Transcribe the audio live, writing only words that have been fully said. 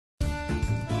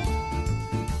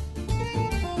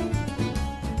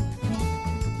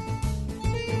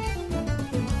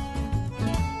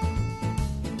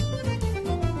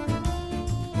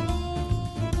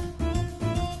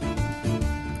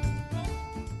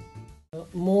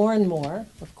more and more,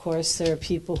 of course, there are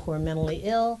people who are mentally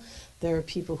ill, there are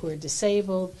people who are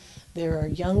disabled, there are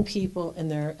young people, and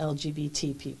there are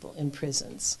LGBT people in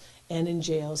prisons and in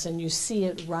jails. And you see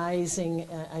it rising.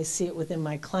 I see it within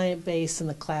my client base and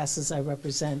the classes I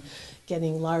represent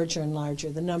getting larger and larger.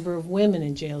 The number of women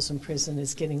in jails and prison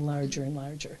is getting larger and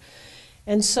larger.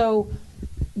 And so,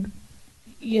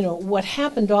 you know, what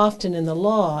happened often in the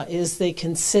law is they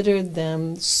considered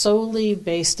them solely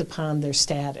based upon their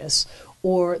status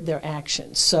or their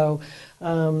actions. So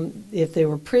if they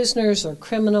were prisoners or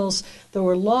criminals, there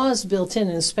were laws built in,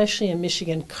 and especially in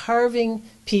Michigan, carving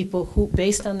people who,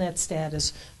 based on that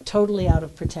status, totally out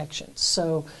of protection.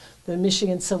 So the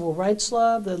Michigan Civil Rights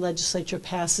Law, the legislature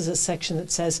passes a section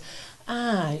that says,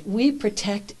 we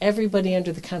protect everybody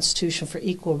under the Constitution for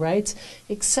equal rights,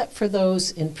 except for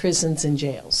those in prisons and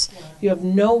jails. You have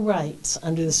no rights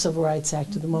under the Civil Rights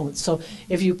Act at the moment. So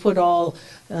if you put all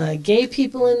gay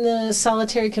people in the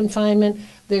solitary confinement,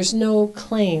 there's no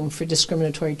claim for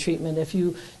discriminatory treatment. If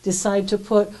you decide to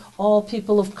put all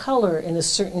people of color in a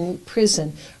certain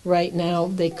prison, right now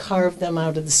they carve them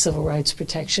out of the civil rights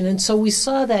protection. And so we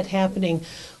saw that happening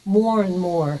more and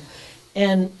more.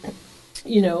 And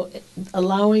you know,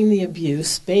 allowing the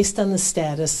abuse based on the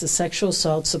status, the sexual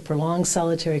assaults, the prolonged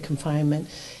solitary confinement,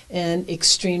 and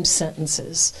extreme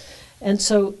sentences. And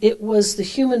so it was the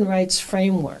human rights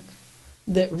framework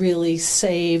that really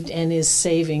saved and is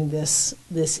saving this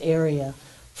area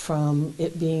from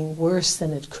it being worse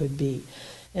than it could be.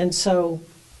 And so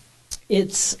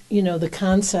it's, you know, the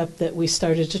concept that we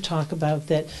started to talk about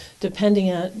that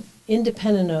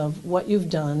independent of what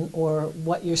you've done or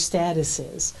what your status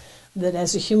is, that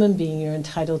as a human being you're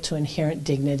entitled to inherent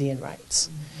dignity and rights.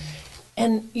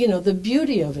 And, you know, the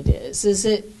beauty of it is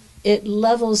it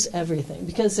levels everything,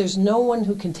 because there's no one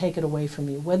who can take it away from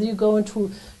you. Whether you go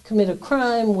into commit a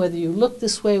crime, whether you look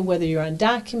this way, whether you're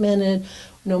undocumented,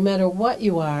 no matter what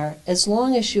you are, as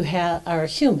long as you are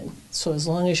human, so as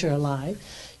long as you're alive,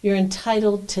 you're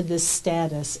entitled to this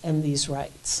status and these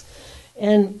rights.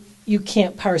 And you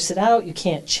can't parse it out, you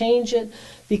can't change it,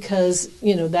 because,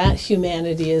 you know, that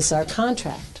humanity is our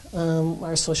contract,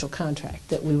 our social contract,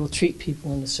 that we will treat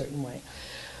people in a certain way.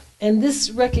 And this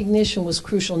recognition was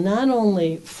crucial not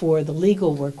only for the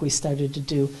legal work we started to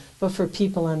do, but for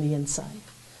people on the inside,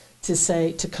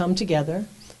 to come together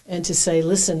and to say,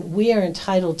 listen, we are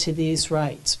entitled to these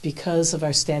rights because of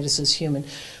our status as human.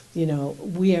 You know,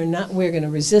 we're going to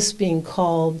resist being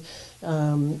called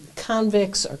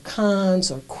convicts or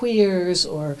cons or queers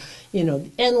or, you know,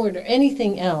 the N-word or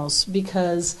anything else,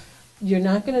 because you're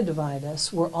not going to divide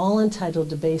us. We're all entitled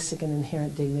to basic and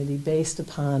inherent dignity based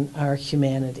upon our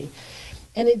humanity.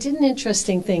 And it did an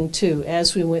interesting thing, too,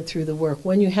 as we went through the work.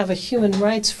 When you have a human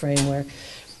rights framework,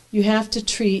 you have to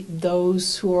treat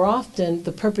those who are often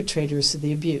the perpetrators of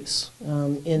the abuse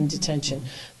in detention,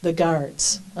 the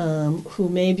guards, who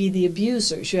may be the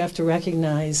abusers. You have to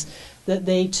recognize that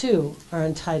they, too, are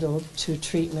entitled to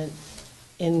treatment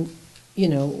in, you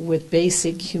know, with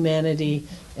basic humanity,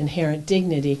 inherent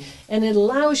dignity. And it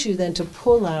allows you then to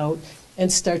pull out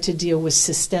and start to deal with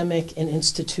systemic and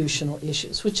institutional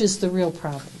issues, which is the real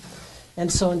problem.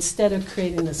 And so instead of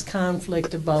creating this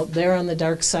conflict about they're on the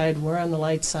dark side, we're on the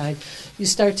light side, you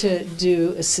start to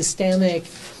do a systemic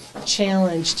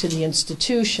challenge to the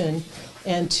institution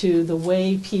and to the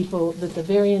way people, that the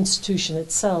very institution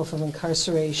itself of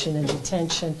incarceration and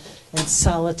detention and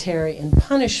solitary and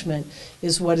punishment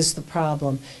is what is the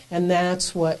problem. And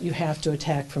that's what you have to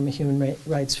attack from a human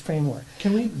rights framework.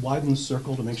 Can we widen the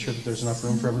circle to make sure that there's enough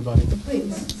room for everybody?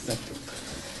 Please. Thank you.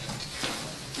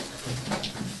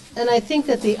 And I think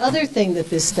that the other thing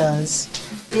that this does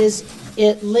is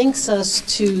it links us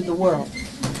to the world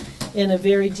in a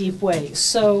very deep way.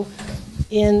 So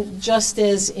just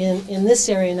as in this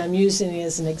area, and I'm using it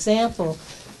as an example,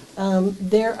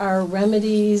 there are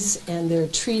remedies and there are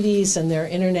treaties and there are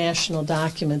international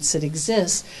documents that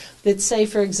exist that say,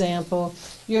 for example,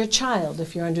 you're a child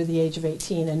if you're under the age of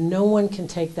 18, and no one can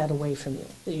take that away from you,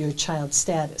 that you're a child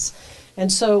status.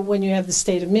 And so when you have the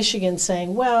state of Michigan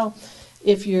saying, well,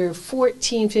 if you're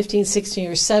 14, 15, 16,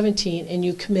 or 17 and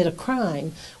you commit a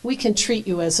crime, we can treat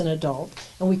you as an adult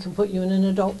and we can put you in an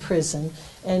adult prison,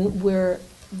 and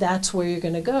that's where you're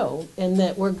going to go, and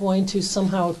that we're going to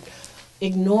somehow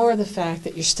ignore the fact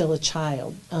that you're still a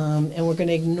child, and we're going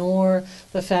to ignore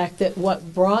the fact that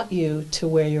what brought you to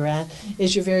where you're at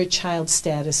is your very child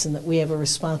status, and that we have a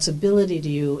responsibility to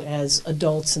you as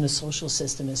adults in a social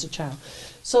system as a child.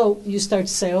 So you start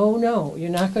to say, oh no,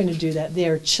 you're not going to do that. They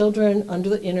are children under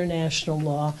the international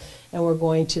law, and we're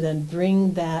going to then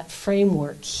bring that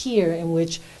framework here in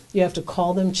which you have to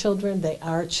call them children. They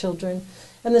are children.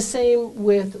 And the same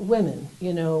with women.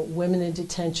 You know, women in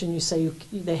detention, you say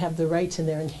they have the right to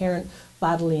their inherent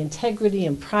bodily integrity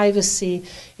and privacy,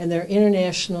 and there are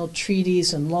international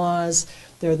treaties and laws.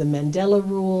 There are the Mandela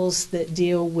rules that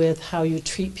deal with how you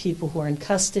treat people who are in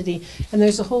custody. And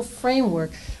there's a whole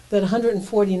framework that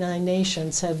 149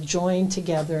 nations have joined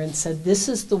together and said, this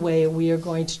is the way we are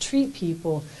going to treat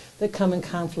people that come in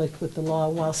conflict with the law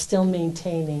while still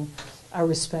maintaining our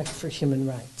respect for human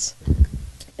rights.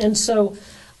 And so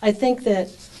I think that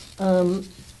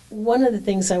one of the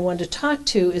things I want to talk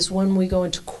to is when we go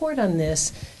into court on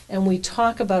this and we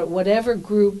talk about whatever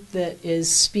group that is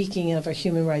speaking of a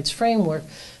human rights framework,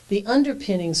 the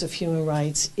underpinnings of human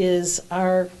rights is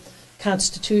our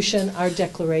Constitution, our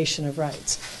Declaration of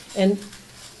Rights. And,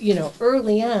 you know,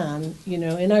 early on, you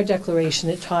know, in our Declaration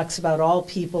it talks about all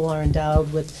people are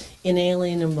endowed with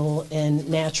inalienable and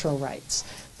natural rights.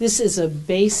 This is a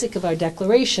basic of our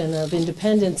Declaration of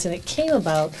Independence, and it came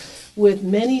about with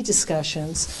many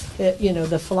discussions that, you know,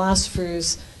 the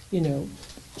philosophers, you know,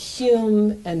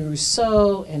 Hume and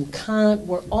Rousseau and Kant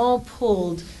were all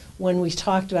pulled when we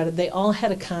talked about it. They all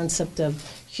had a concept of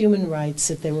human rights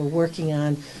that they were working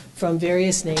on from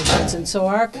various nations. And so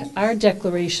our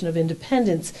Declaration of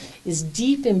Independence is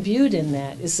deep imbued in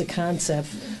that, is the concept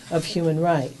of human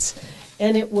rights.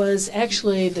 And it was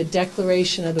actually the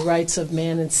Declaration of the Rights of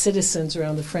Man and Citizens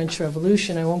around the French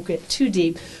Revolution, I won't get too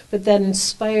deep, but that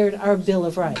inspired our Bill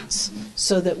of Rights,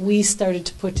 so that we started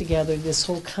to put together this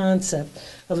whole concept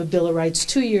of a Bill of Rights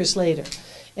 2 years later.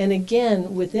 And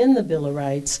again, within the Bill of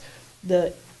Rights,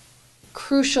 the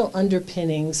crucial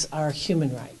underpinnings are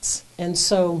human rights. And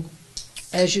so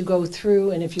as you go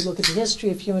through, and if you look at the history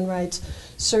of human rights,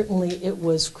 certainly it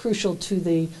was crucial to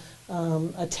the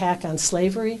attack on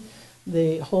slavery.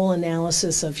 The whole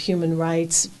analysis of human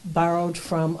rights borrowed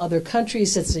from other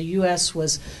countries as the U.S.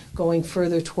 was going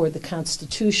further toward the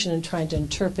Constitution and trying to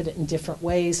interpret it in different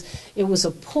ways. It was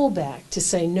a pullback to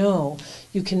say, no,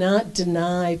 you cannot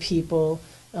deny people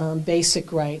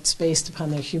basic rights based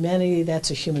upon their humanity. That's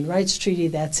a human rights treaty.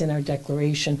 That's in our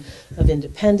Declaration of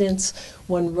Independence.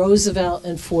 When Roosevelt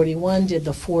in 41 did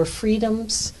the Four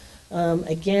Freedoms,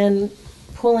 again,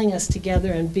 pulling us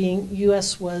together and being,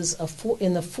 U.S. was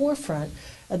in the forefront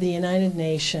of the United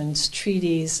Nations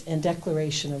treaties and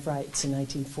Declaration of Rights in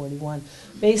 1941,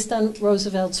 based on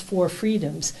Roosevelt's Four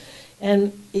Freedoms.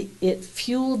 And it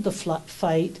fueled the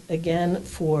fight, again,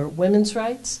 for women's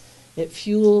rights. It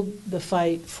fueled the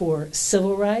fight for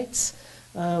civil rights.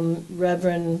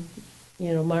 Reverend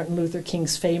Martin Luther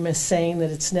King's famous saying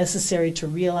that it's necessary to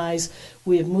realize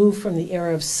we have moved from the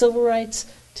era of civil rights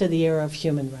to the era of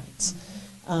human rights.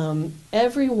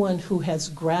 Everyone who has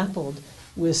grappled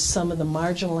with some of the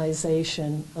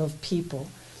marginalization of people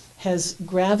has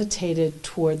gravitated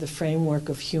toward the framework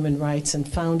of human rights and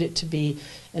found it to be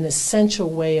an essential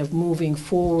way of moving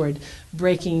forward,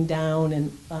 breaking down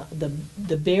and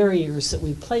the barriers that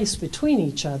we place between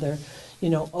each other. You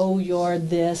know, oh, you're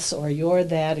this or you're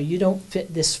that, or you don't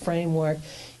fit this framework.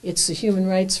 It's the human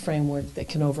rights framework that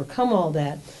can overcome all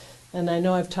that. And I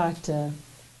know I've talked to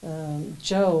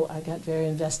Joe. I got very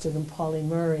invested in Pauli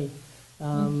Murray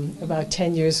about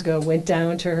 10 years ago, went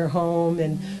down to her home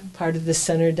and part of the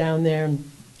center down there. And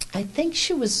I think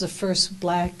she was the first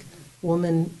black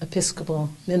woman Episcopal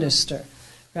minister,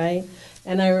 right?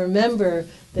 And I remember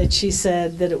that she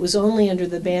said that it was only under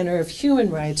the banner of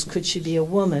human rights could she be a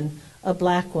woman, a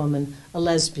black woman, a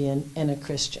lesbian, and a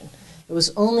Christian. It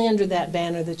was only under that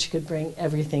banner that she could bring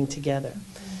everything together.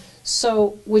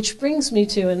 So, which brings me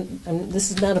to, and this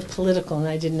is not a political, and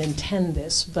I didn't intend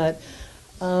this, but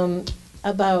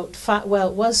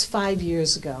it was 5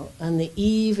 years ago, on the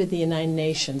eve of the United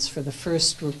Nations for the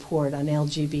first report on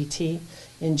LGBT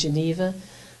in Geneva,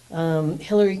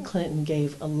 Hillary Clinton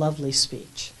gave a lovely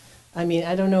speech. I mean,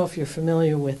 I don't know if you're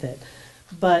familiar with it,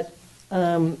 but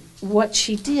what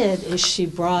she did is she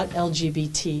brought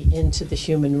LGBT into the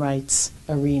human rights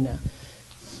arena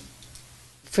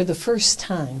for the first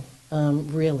time,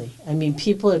 really. I mean,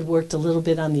 people had worked a little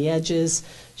bit on the edges.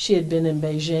 She had been in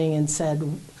Beijing and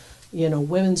said, you know,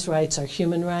 women's rights are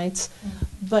human rights.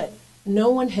 But no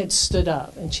one had stood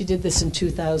up, and she did this in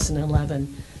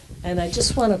 2011. And I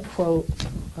just want to quote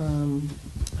a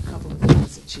couple of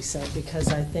things that she said, because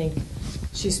I think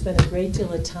she spent a great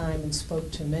deal of time and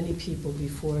spoke to many people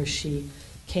before she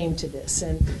came to this.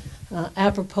 And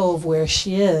apropos of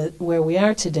where we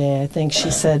are today, I think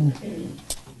she said,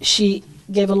 she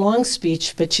gave a long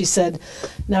speech, but she said,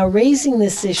 now raising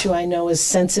this issue I know is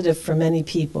sensitive for many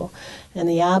people, and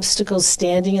the obstacles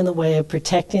standing in the way of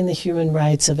protecting the human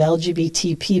rights of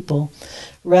LGBT people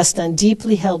rest on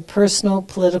deeply held personal,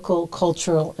 political,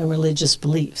 cultural, and religious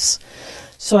beliefs.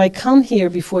 So I come here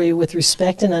before you with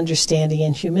respect and understanding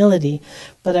and humility,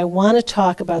 but I want to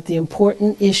talk about the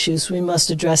important issues we must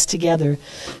address together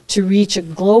to reach a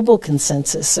global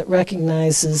consensus that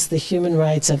recognizes the human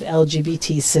rights of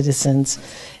LGBT citizens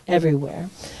everywhere.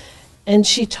 And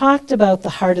she talked about the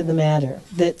heart of the matter,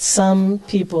 that some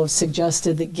people have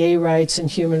suggested that gay rights and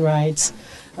human rights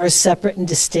are separate and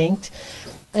distinct.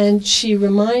 And she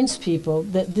reminds people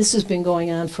that this has been going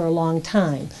on for a long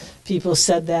time. People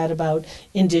said that about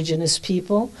indigenous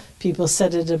people. People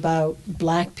said it about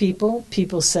black people.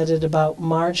 People said it about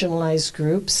marginalized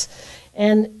groups.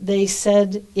 And they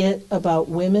said it about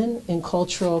women in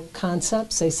cultural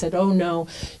concepts. They said, oh, no,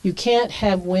 you can't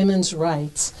have women's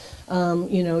rights.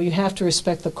 You have to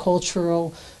respect the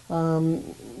cultural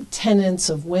tenets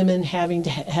of women having to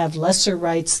have lesser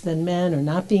rights than men or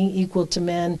not being equal to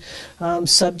men,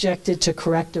 subjected to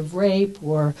corrective rape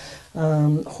or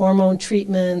hormone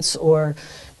treatments or,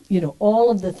 all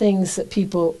of the things that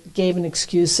people gave an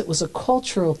excuse. It was a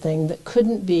cultural thing that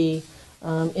couldn't be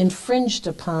infringed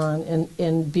upon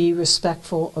and be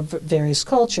respectful of various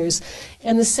cultures.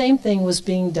 And the same thing was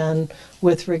being done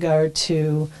with regard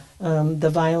to the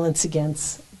violence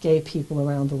against gay people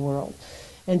around the world.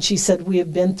 And she said, we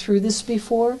have been through this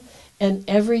before, and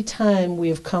every time we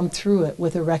have come through it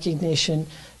with a recognition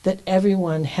that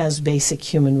everyone has basic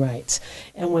human rights.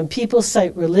 And when people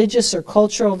cite religious or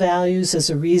cultural values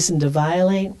as a reason to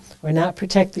violate or not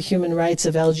protect the human rights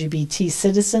of LGBT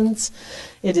citizens,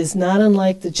 it is not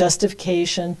unlike the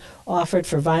justification offered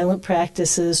for violent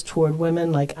practices toward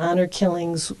women like honor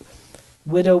killings,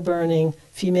 widow burning,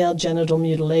 female genital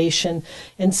mutilation,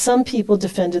 and some people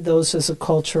defended those as a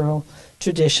cultural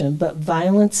tradition. But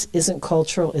violence isn't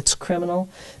cultural, it's criminal.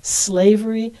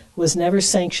 Slavery was never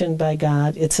sanctioned by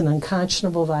God. It's an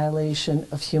unconscionable violation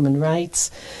of human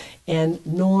rights, and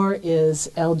nor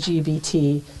is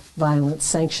LGBT violence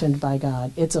sanctioned by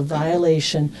God. It's a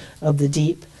violation of the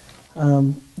deep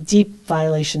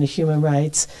violation of human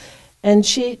rights. And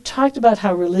she talked about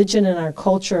how religion and our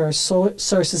culture are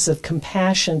sources of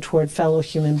compassion toward fellow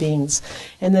human beings,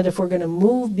 and that if we're going to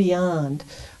move beyond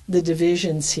the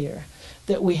divisions here,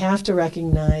 that we have to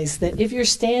recognize that if you're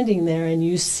standing there and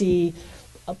you see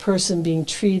a person being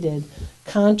treated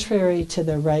contrary to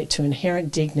their right to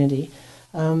inherent dignity,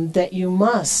 that you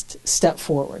must step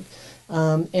forward,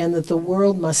 and that the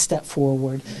world must step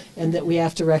forward, and that we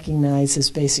have to recognize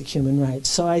as basic human rights.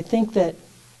 So I think that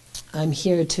I'm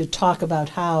here to talk about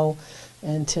how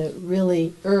and to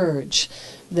really urge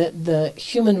that the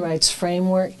human rights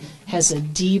framework has a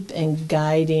deep and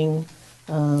guiding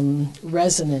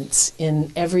resonance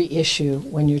in every issue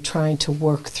when you're trying to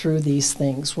work through these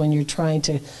things, when you're trying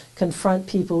to confront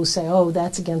people who say, oh,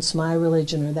 that's against my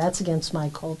religion or that's against my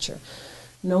culture.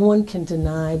 No one can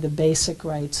deny the basic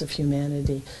rights of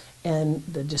humanity, and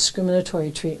the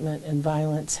discriminatory treatment and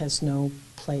violence has no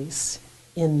place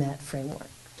in that framework.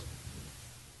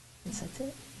 Is that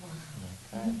it?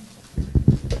 Okay.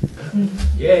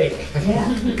 Yay.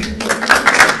 Yeah.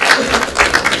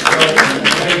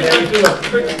 I do a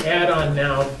quick add-on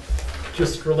now,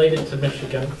 just related to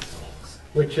Michigan,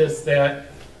 which is that,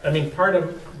 part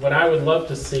of what I would love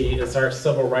to see is our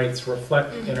civil rights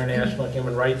reflect international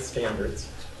human rights standards.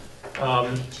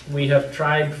 We have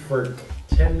tried for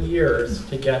 10 years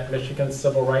to get Michigan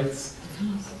civil rights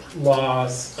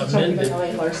laws amended,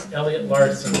 Elliot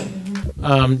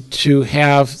Larson, to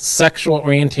have sexual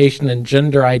orientation and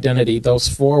gender identity, those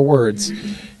 4 words,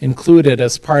 included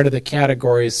as part of the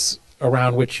categories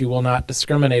around which you will not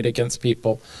discriminate against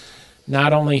people.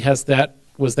 Not only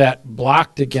was that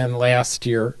blocked again last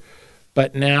year,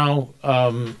 but now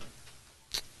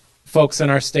folks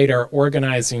in our state are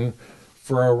organizing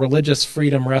for a Religious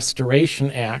Freedom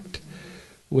Restoration Act,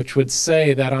 which would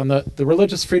say that on the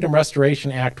Religious Freedom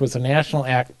Restoration Act was a national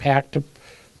act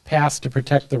passed to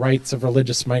protect the rights of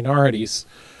religious minorities.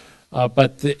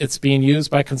 But it's being used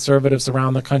by conservatives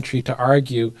around the country to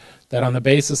argue that on the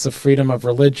basis of freedom of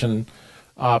religion,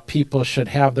 people should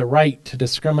have the right to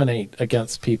discriminate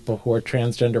against people who are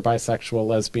transgender, bisexual,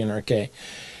 lesbian, or gay.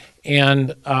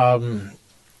 And,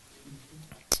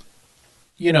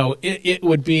 it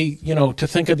would be, to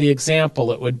think of the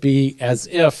example, it would be as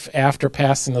if after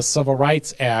passing the Civil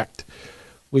Rights Act,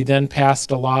 we then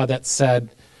passed a law that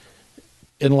said,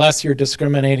 unless you're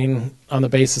discriminating on the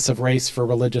basis of race for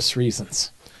religious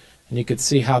reasons. And you could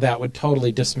see how that would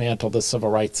totally dismantle the Civil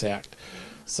Rights Act.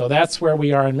 So that's where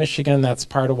we are in Michigan. That's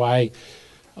part of why.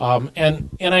 And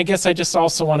I guess I just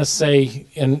also want to say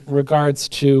in regards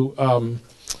to,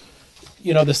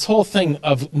 this whole thing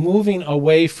of moving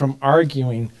away from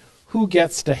arguing who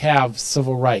gets to have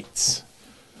civil rights.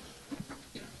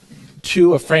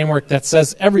 to a framework that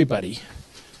says everybody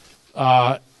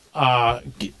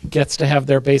gets to have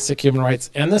their basic human rights.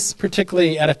 And this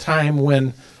particularly at a time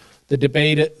when the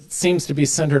debate seems to be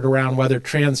centered around whether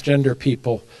transgender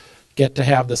people get to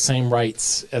have the same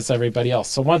rights as everybody else.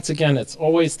 So once again, it's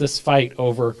always this fight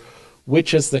over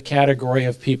which is the category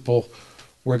of people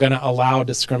we're going to allow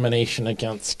discrimination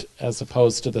against, as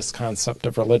opposed to this concept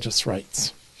of religious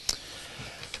rights.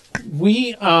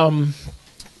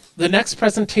 The next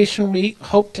presentation we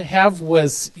hope to have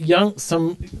was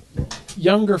some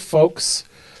younger folks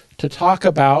to talk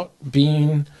about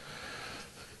being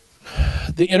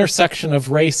the intersection of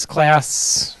race,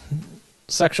 class,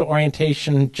 sexual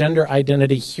orientation, gender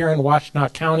identity here in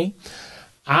Washtenaw County.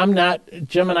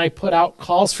 Jim and I put out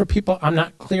calls for people. I'm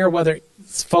not clear whether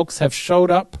folks have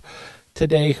showed up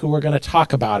today who are going to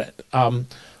talk about it.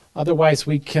 Otherwise,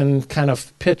 we can kind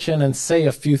of pitch in and say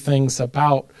a few things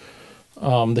about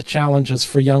the challenges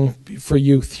for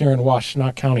youth here in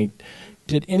Washtenaw County.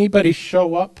 Did anybody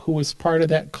show up who was part of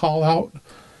that call out?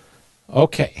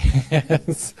 Okay.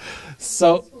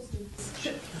 So,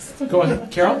 go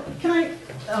ahead, Carol. Can I,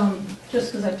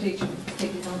 just because I'm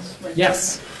taking notes right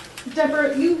Yes. now.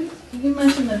 Deborah, you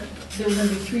mentioned that there were going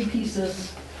to be 3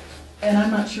 pieces, and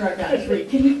I'm not sure I got 3.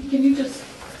 Can you just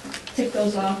tick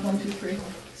those off, 1, 2, 3?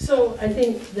 So I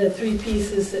think the 3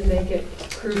 pieces that make it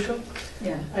crucial.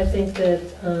 Yeah. I think that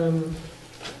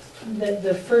that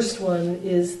the first one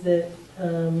is that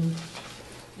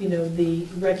the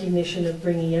recognition of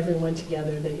bringing everyone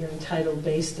together, that you're entitled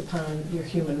based upon your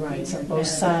human rights on both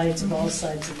sides of all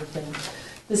sides of the thing.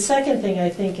 The second thing I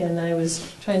think, and I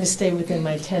was trying to stay within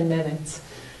my 10 minutes,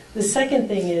 the second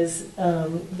thing is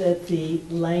that the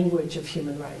language of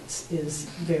human rights is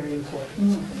very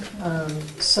important.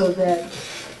 So that,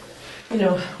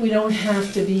 we don't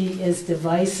have to be as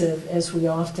divisive as we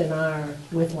often are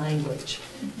with language.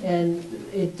 And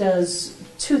it does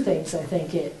 2 things, I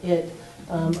think. It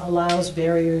allows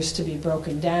barriers to be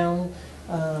broken down,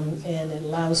 and it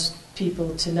allows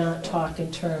people to not talk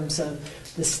in terms of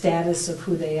the status of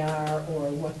who they are or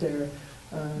what their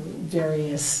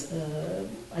various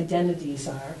identities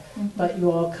are, but you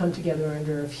all come together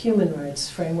under a human rights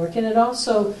framework. And it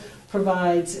also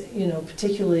provides,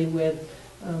 particularly with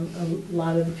a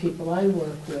lot of the people I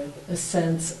work with, a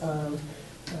sense of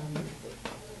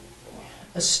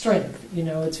a strength.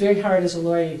 It's very hard as a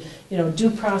lawyer.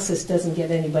 Due process doesn't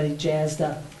get anybody jazzed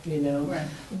up, Right.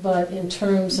 But in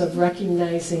terms of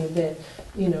recognizing that,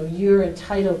 you're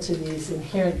entitled to these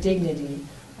inherent dignity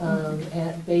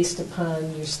based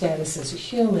upon your status as a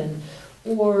human,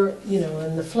 or,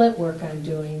 in the Flint work I'm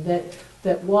doing,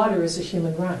 that water is a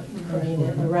human right,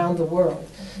 around the world,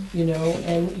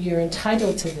 and you're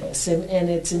entitled to this, and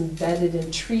it's embedded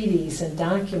in treaties and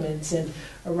documents, and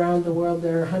around the world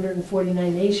there are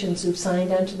 149 nations who've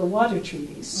signed onto the water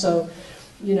treaties. So,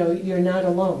 you're not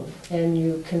alone, and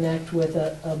you connect with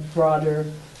a broader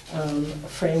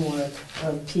framework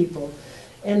of people.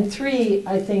 And 3,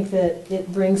 I think that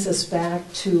it brings us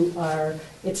back to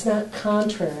it's not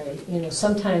contrary.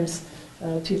 Sometimes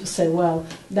people say, well,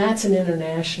 that's an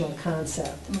international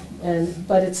concept,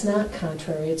 but it's not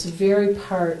contrary. It's very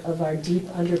part of our deep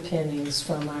underpinnings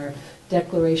from our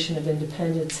Declaration of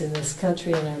Independence in this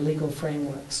country and our legal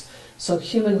frameworks. So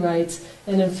human rights,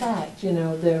 and in fact,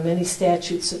 there are many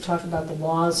statutes that talk about the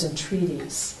laws and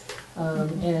treaties,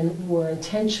 and were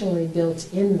intentionally built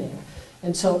in there.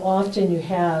 And so often you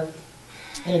have,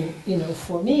 and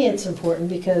for me it's important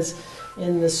because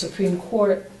in the Supreme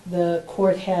Court, the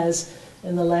court has,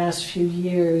 in the last few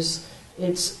years,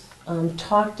 it's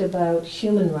talked about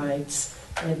human rights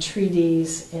and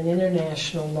treaties and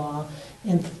international law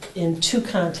in 2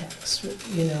 contexts.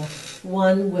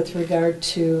 One with regard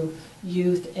to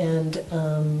youth and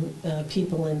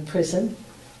people in prison,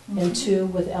 and 2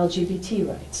 with LGBT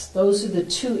rights. Those are the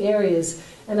 2 areas,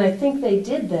 and I think they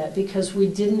did that because we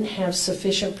didn't have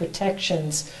sufficient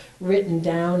protections written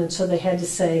down, and so they had to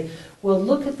say, well,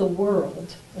 look at the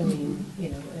world, and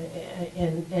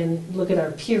look at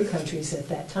our peer countries at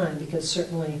that time, because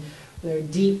certainly there are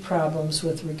deep problems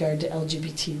with regard to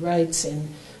LGBT rights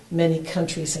in many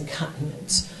countries and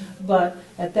continents. But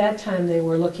at that time they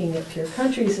were looking at peer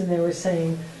countries, and they were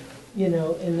saying,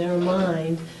 in their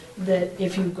mind, that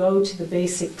if you go to the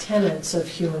basic tenets of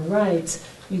human rights,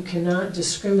 you cannot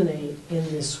discriminate in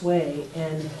this way.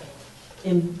 And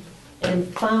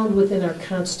found within our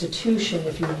Constitution,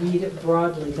 if you read it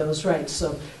broadly, those rights.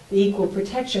 So the Equal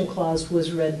Protection Clause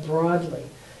was read broadly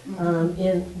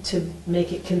to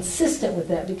make it consistent with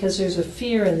that, because there's a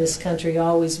fear in this country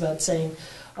always about saying,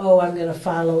 oh, I'm going to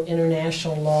follow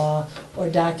international law or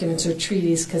documents or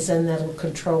treaties because then that'll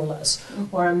control us.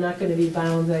 Or I'm not going to be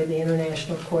bound by the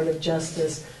International Court of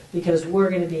Justice because we're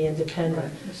going to be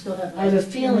independent. We still have, I have a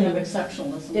feeling of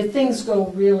exceptionalism. if things go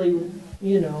really,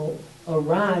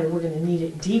 awry, we're going to need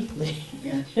it deeply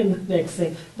Yeah. in the next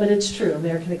thing. But it's true,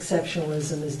 American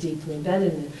exceptionalism is deeply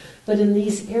embedded in it. But in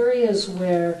these areas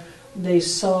where they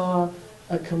saw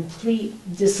a complete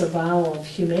disavowal of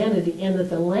humanity and that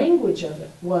the language of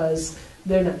it was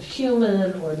they're not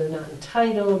human or they're not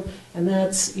entitled, and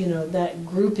that's, that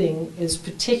grouping is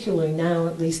particularly now,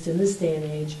 at least in this day and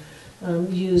age,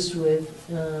 used with,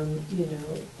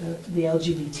 the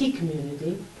LGBT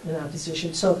community in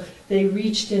opposition. So they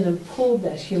reached in and pulled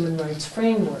that human rights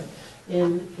framework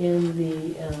in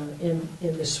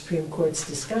the Supreme Court's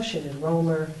discussion in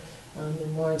Romer,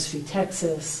 in Lawrence v.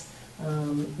 Texas,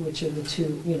 which are the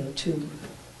two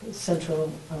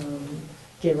central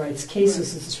gay rights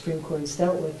cases that the Supreme Court has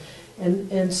dealt with.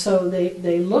 And so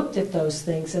they looked at those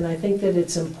things, and I think that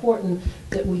it's important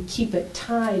that we keep it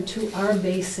tied to our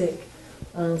basic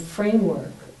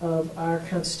framework of our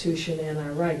Constitution and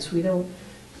our rights. We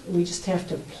just have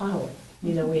to plow it.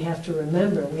 We have to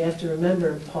remember. We have to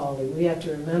remember Pauli. We have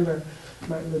to remember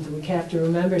Martin Luther. We have to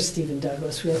remember Stephen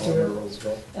Douglas. We have to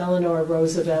Eleanor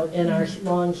Roosevelt, and our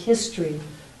long history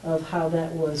of how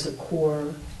that was a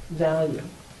core value.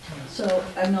 So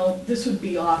I know this would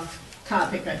be off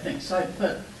topic, I think,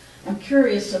 but I'm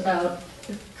curious about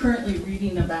currently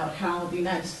reading about how the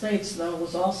United States, though,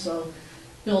 was also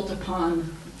built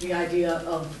upon the idea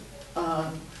of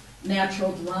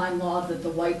natural divine law that the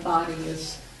white body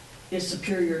is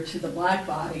superior to the black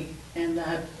body, and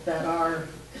that our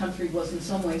country was in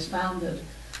some ways founded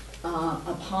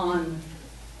upon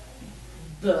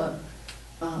the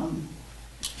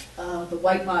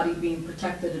white body being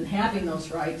protected and having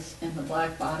those rights, and the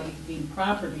black body being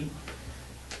property.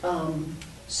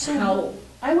 So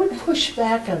I would push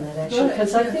back on that, actually,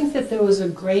 because I think that there was a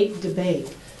great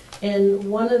debate. And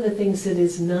one of the things that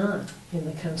is not in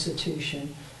the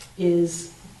Constitution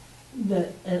is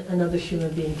that another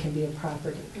human being can be a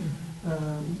property.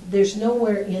 There's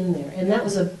nowhere in there, and that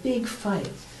was a big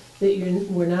fight, that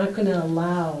we're not going to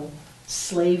allow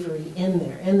slavery in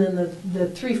there. And then the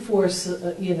 3/4, or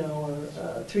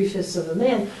 3/5 of a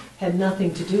man had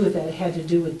nothing to do with that. It had to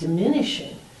do with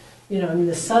diminishing.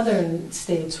 The southern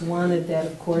states wanted that,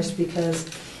 of course, because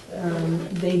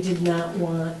they did not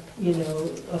want,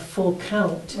 a full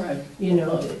count. Right.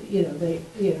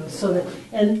 So that,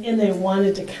 and they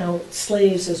wanted to count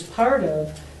slaves as part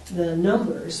of the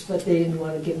numbers, but they didn't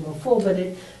want to give them a full.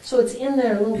 So it's in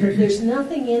there a little bit. There's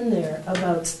nothing in there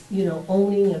about,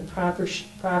 owning and property.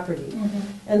 Mm-hmm.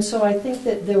 And so I think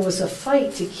that there was a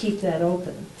fight to keep that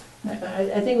open.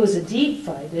 I think it was a deep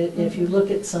fight. If you look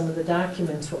at some of the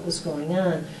documents, what was going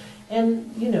on.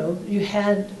 And, you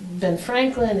had Ben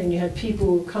Franklin, and you had people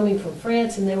who were coming from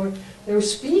France, and they were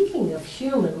speaking of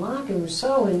Hume, Locke, and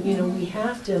Rousseau, and, we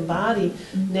have to embody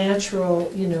natural,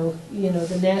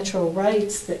 the natural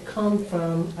rights that come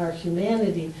from our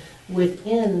humanity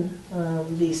within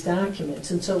these documents.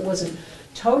 And so it wasn't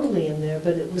totally in there,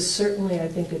 but it was certainly, I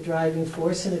think, a driving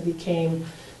force, and it became,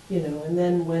 and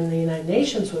then when the United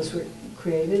Nations was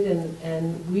created,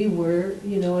 and we were,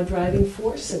 a driving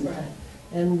force in that.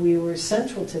 And we were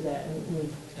central to that.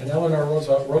 And Eleanor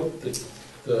Roosevelt wrote the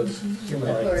Human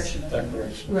Rights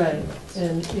Declaration. Right,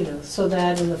 and so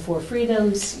that and the 4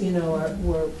 freedoms,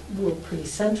 were pretty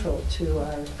central to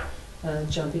our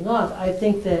jumping off. I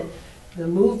think that the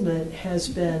movement has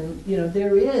been,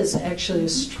 there is actually a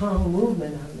strong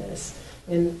movement on this,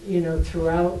 and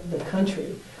throughout the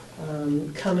country,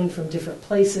 coming from different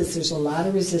places. There's a lot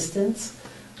of resistance.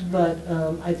 But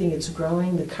I think it's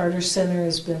growing. The Carter Center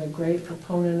has been a great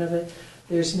proponent of it.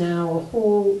 There's now a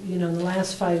whole, in the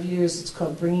last 5 years, it's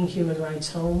called Bringing Human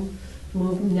Rights Home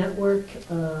Movement Network.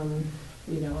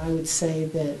 I would say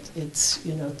that it's,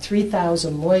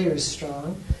 3,000 lawyers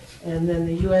strong. And then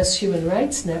the U.S. Human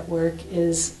Rights Network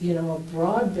is, a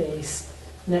broad-based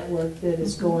network that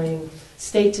is going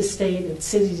state to state and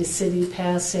city to city,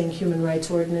 passing human rights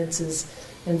ordinances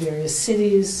in various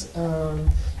cities,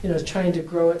 trying to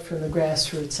grow it from the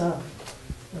grassroots up.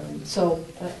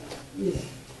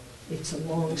 It's a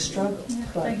long struggle. Yeah,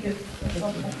 but thank you.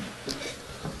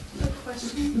 A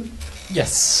question?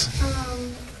 Yes.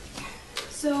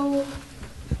 So,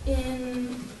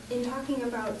 in talking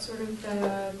about sort of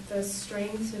the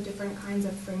strengths of different kinds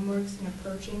of frameworks in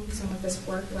approaching some of this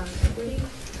work around equity,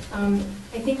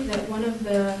 I think that one of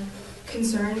the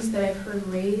concerns that I've heard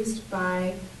raised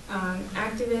by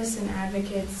activists and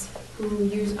advocates who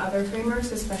use other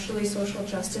frameworks, especially social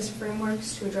justice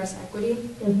frameworks, to address equity,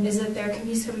 is that there can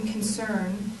be some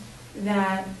concern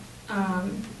that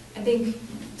I think,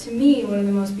 to me, one of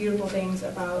the most beautiful things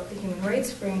about the human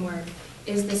rights framework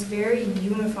is this very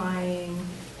unifying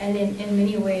and in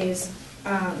many ways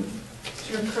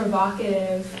sort of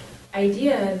provocative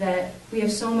idea that we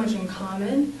have so much in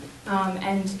common,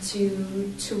 and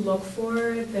to look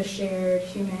for the shared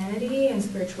humanity and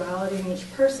spirituality in each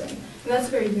person. And that's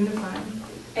very unifying.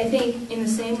 I think in the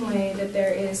same way that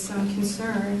there is some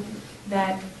concern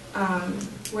that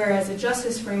whereas a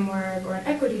justice framework or an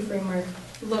equity framework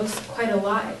looks quite a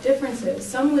lot at differences,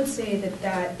 some would say that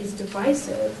that is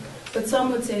divisive, but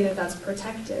some would say that that's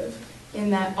protective, in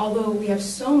that although we have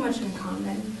so much in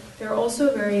common, there are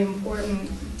also very important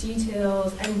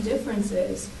details and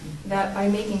differences that by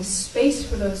making space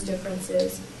for those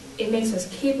differences, it makes us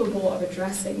capable of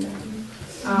addressing them.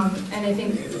 And I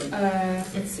think,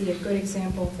 let's see, a good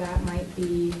example of that might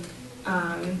be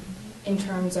in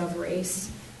terms of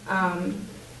race,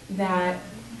 that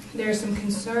there's some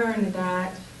concern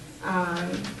that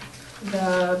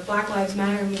the Black Lives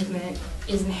Matter movement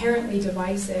is inherently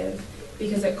divisive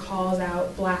because it calls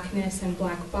out blackness and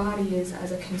black bodies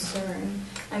as a concern.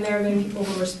 And there have been people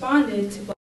who responded to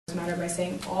Black Lives Matter by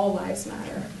saying all lives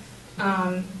matter.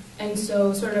 And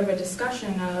so sort of a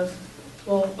discussion of,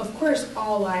 well, of course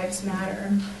all lives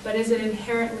matter, but is it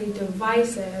inherently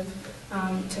divisive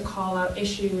to call out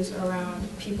issues around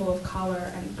people of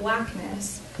color and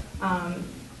blackness?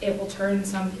 It will turn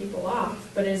some people off,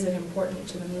 but is it important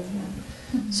to the movement?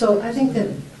 So I think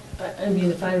that, I mean,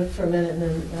 if I for a minute and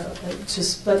then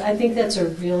but I think that's a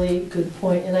really good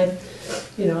point, and I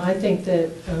think that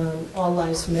all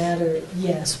lives matter,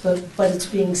 yes, but it's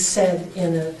being said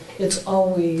it's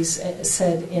always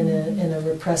said in a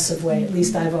repressive way. At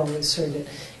least I've always heard it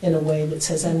in a way that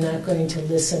says, I'm not going to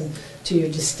listen to your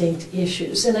distinct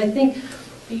issues. And I think,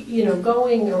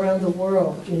 going around the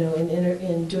world,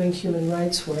 in doing human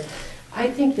rights work, I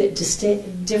think that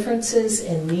differences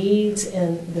and needs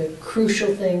and the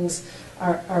crucial things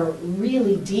are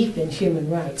really deep in human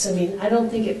rights. I mean, I don't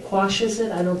think it quashes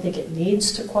it. I don't think it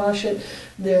needs to quash it.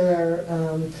 There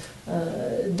are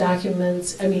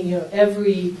documents. I mean,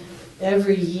 every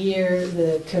year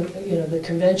the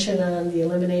Convention on the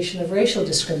Elimination of Racial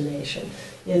Discrimination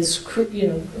is,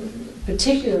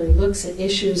 particularly looks at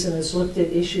issues and has looked at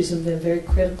issues and been very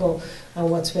critical on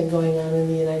what's been going on in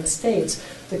the United States.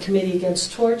 The Committee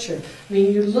Against Torture. I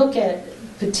mean, you look at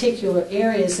particular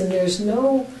areas and there's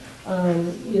no,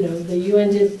 the UN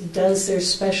does their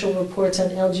special reports on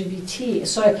LGBT.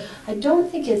 So I don't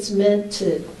think it's meant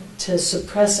to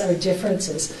suppress our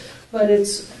differences, but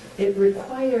it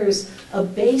requires a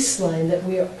baseline that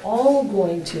we are all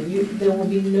going to. There will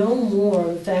be no more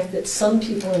the fact that some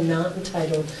people are not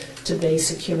entitled to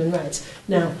basic human rights.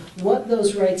 Now, what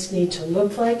those rights need to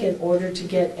look like in order to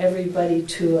get everybody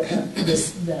to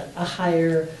a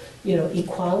higher,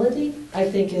 equality, I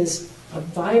think is a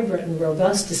vibrant and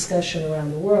robust discussion around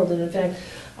the world. And in fact,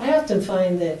 I often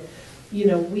find that,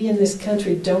 we in this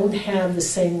country don't have the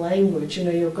same language.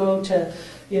 You'll go to,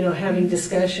 having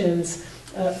discussions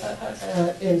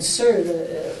in CER,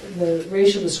 the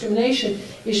racial discrimination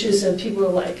issues, and people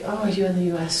are like, oh, you in the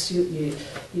U.S., you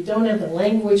don't have the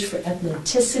language for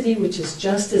ethnicity, which is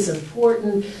just as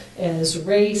important as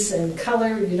race and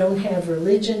color. You don't have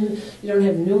religion. You don't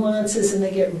have nuances, and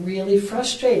they get really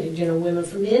frustrated. Women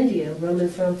from India, women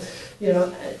from,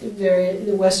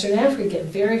 Western Africa get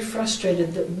very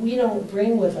frustrated that we don't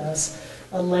bring with us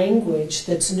a language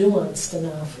that's nuanced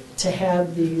enough to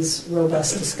have these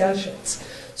robust discussions.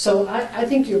 So I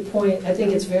think your point, I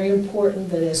think it's very important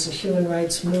that as a human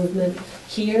rights movement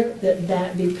here,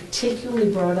 that be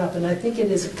particularly brought up. And I think it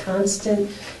is a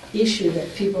constant issue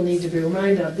that people need to be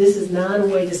reminded of. This is not a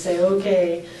way to say,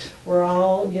 okay, we're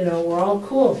all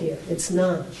cool here. It's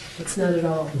not. It's not at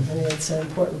all. I think it's an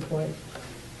important point.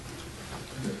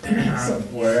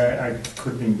 Boy, I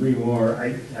couldn't agree more.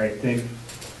 I think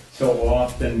so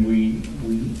often we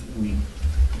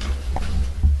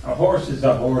a horse is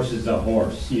a horse is a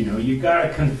horse. You got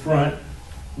to confront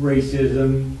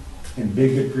racism and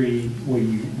bigotry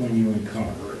when you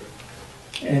encounter it,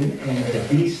 and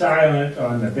to be silent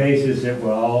on the basis that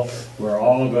we're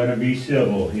all going to be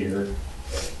civil here,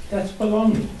 that's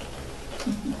baloney.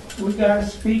 We got to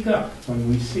speak up when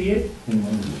we see it and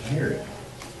when we hear it,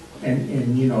 and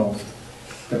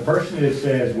the person that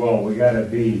says, well, we got to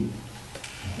be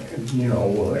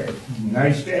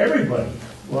nice to everybody.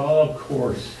 Well, of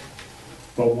course.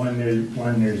 But when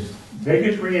there's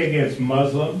bigotry against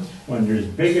Muslims, when there's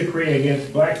bigotry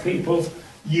against black people,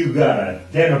 you gotta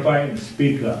identify and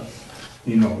speak up.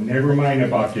 You know, never mind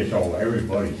about this, oh,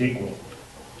 everybody's equal.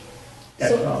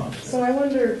 That's all. So I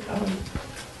wonder,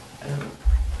 and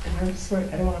I'm sorry,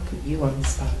 I don't want to put you on the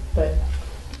spot, but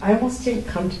I almost didn't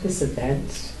come to this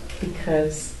event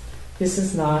because this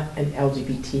is not an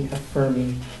LGBT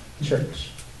affirming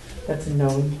church. That's a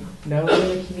known in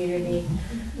the community.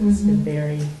 It's been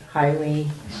very highly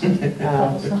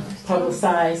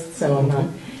publicized. So I'm not.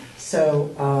 So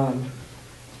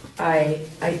I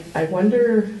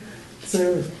wonder.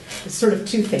 Sort of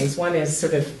two things. One is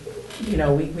sort of, you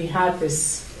know, we have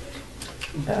this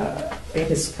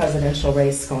this presidential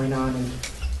race going on, and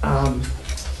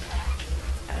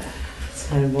it's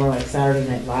kind of more like Saturday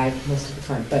Night Live most of the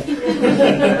time. But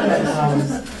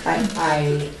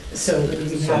so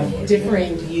we have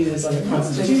differing views on the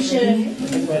Constitution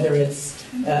and whether it's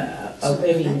a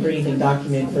living, breathing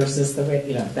document versus the way,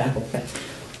 you know, that whole thing.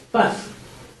 But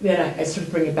then I sort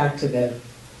of bring it back to the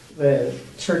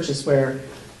churches where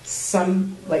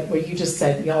some, like what you just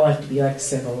said, y'all have to be like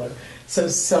civil. Or, so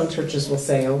some churches will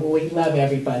say, oh, well, we love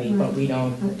everybody, but we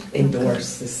don't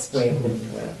endorse this way of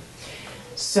living.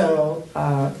 So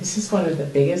this is one of the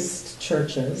biggest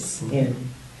churches in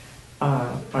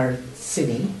our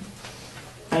city.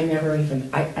 I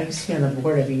used to be on the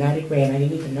board of United Way, and I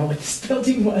didn't even know what this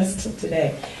building was till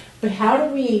today. But how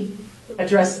do we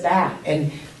address that?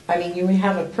 And I mean, you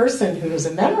have a person who is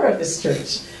a member of this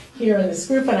church here in this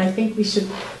group, and I think we should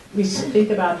think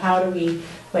about how do we,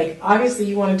 like, obviously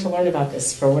you wanted to learn about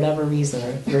this for whatever reason,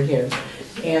 or you're here.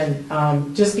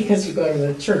 And just because you go to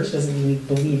the church doesn't mean you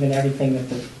believe in everything that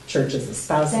the church is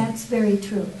espousing. That's very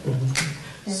true.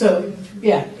 So,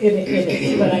 yeah, it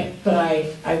is. But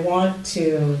I want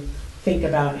to think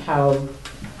about how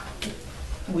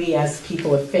we as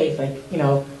people of faith, like, you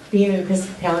know, being an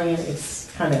Episcopalian,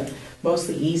 it's kind of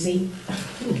mostly easy,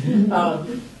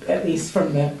 at least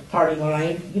from the party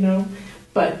line, you know,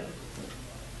 but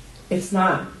it's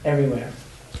not everywhere.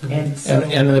 And so,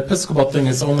 and the Episcopal thing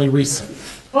is only recent.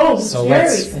 oh, So very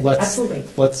let's recent. let's Absolutely.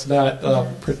 let's not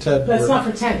pretend. Let's we're- not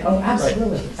pretend. Oh,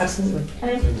 absolutely. Absolutely.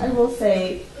 And I will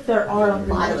say there are a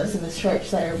lot of us in this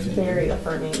church that are very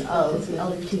affirming of the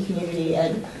LGBT community,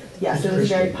 and yes, it was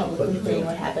very publicly thing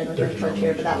what happened with our church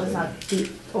here, but that was not the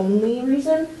only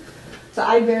reason. So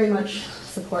I very much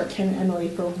support Ken and Emily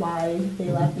for why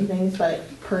they left and things, but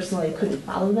personally couldn't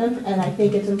follow them. And I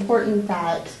think it's important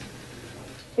that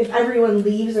if everyone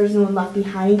leaves, there's no one left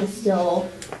behind to still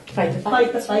fight the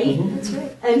fight. That's right.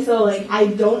 And so, like, I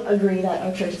don't agree that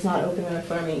our church is not open and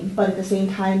affirming, but at the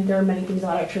same time, there are many things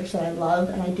about our church that I love,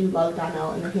 and I do love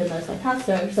Donnell and him as my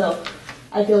pastor. So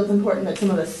I feel it's important that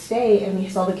some of us stay and we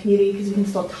still have a community because we can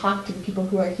still talk to the people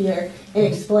who are here and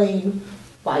explain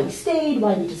why we stayed,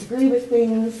 why we disagree with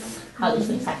things, how these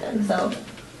things happen. So,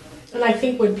 And I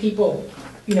think when people,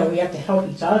 you know, we have to help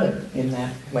each other in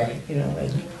that way, you know,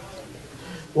 like.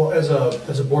 Well, as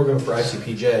a board member for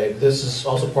ICPJ, this is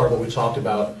also part of what we talked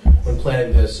about when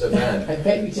planning this event. I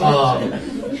bet you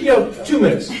did. You know, 2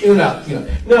 minutes, in and out. You know.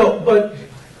 No, but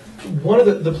one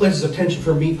of the places of tension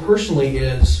for me personally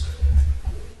is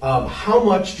how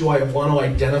much do I want to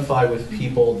identify with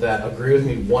people that agree with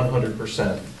me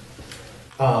 100%?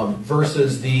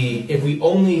 Versus if we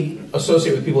only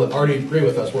associate with people that already agree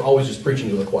with us, we're always just preaching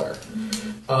to the choir.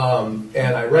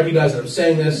 And I recognize that I'm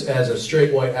saying this as a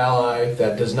straight white ally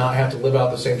that does not have to live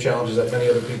out the same challenges that many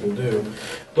other people do.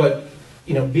 But,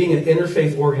 you know, being an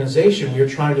interfaith organization,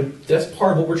 that's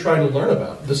part of what we're trying to learn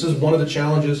about. This is one of the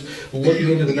challenges looking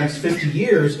into the next 50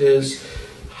 years is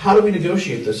how do we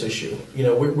negotiate this issue? You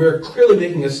know, we're clearly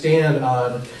making a stand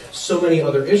on so many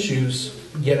other issues,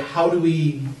 yet how do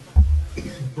we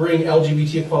bring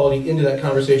LGBT equality into that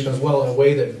conversation as well in a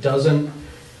way that doesn't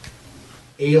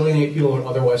alienate people who would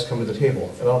otherwise come to the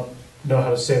table? I don't know how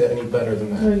to say that any better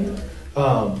than that.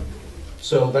 Oh, yeah.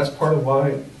 So that's part of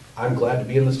why I'm glad to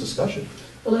be in this discussion.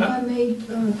 Well, if I may,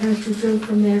 Pastor Joe,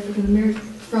 from an African American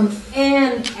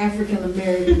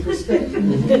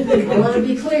perspective, I want to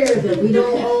be clear that we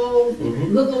don't all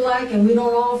look alike and we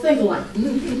don't all think alike.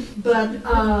 But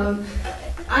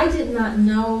I did not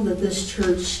know that this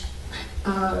church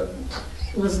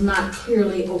was not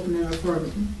clearly open and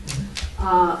affirming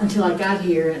until I got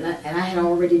here, and I had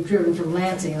already driven from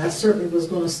Lansing, and I certainly was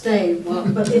going to stay. Well,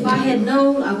 but if I had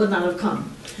known, I would not have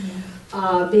come.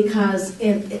 Because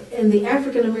in the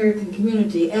African American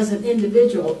community, as an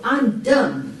individual, I'm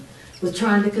done with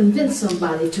trying to convince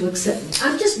somebody to accept me.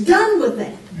 I'm just done with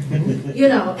that. You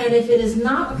know, and if it is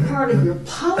not a part of your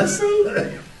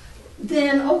policy,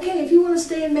 then okay, if you want to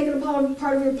stay and make it a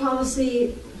part of your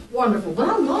policy, wonderful, but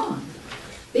I'm gone.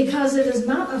 because it is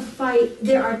not a fight.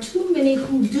 There are too many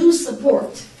who do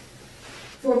support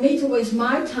for me to waste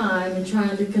my time in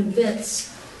trying to convince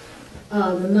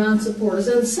the non-supporters.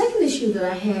 And the second issue that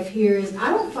I have here is I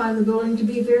don't find the building to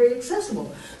be very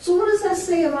accessible. So what does that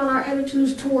say about our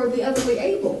attitudes toward the otherly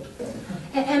able?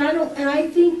 And I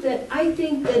think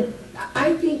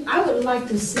I would like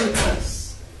to see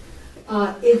us,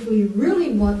 if we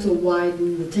really want to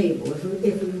widen the table, if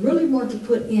we really want to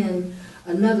put in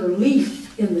another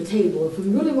leaf in the table, if we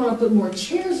really want to put more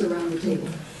chairs around the table,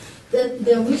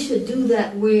 then we should do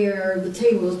that where the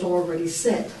table is already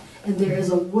set and there is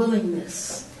a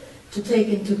willingness to take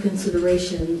into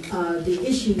consideration the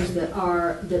issues that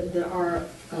are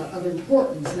of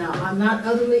importance. Now, I'm not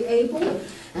otherly able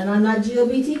and I'm not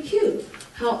GLBTQ.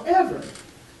 However,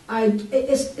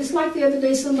 it's like the other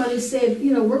day somebody said,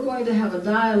 we're going to have a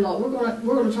dialogue.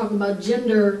 We're going to talk about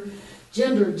gender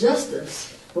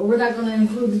justice, but we're not going to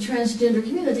include the transgender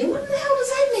community. What the hell does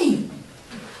that mean?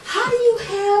 How do you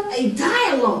have a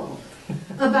dialogue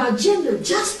about gender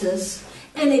justice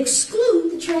and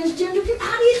exclude the transgender community?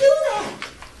 How do you do that?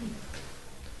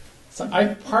 So I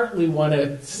partly want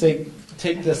to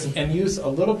take this and use a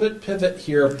little bit pivot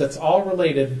here that's all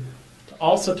related to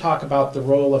also talk about the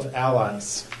role of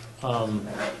allies. And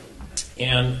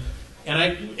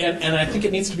I think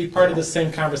it needs to be part of the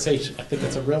same conversation. I think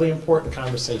it's a really important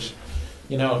conversation.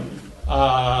 Who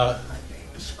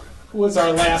was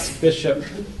our last bishop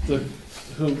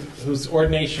whose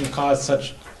ordination caused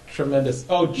such tremendous...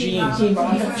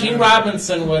 Gene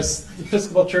Robinson was the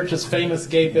Episcopal Church's famous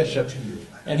gay bishop.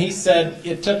 And he said,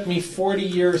 it took me 40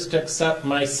 years to accept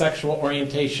my sexual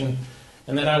orientation,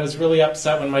 and then I was really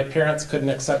upset when my parents couldn't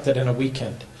accept it in a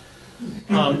weekend.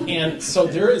 And so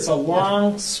there is a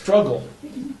long struggle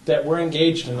that we're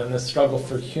engaged in this struggle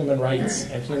for human rights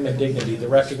and human dignity, the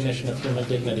recognition of human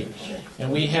dignity.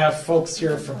 And we have folks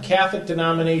here from Catholic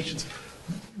denominations,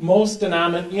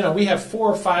 we have 4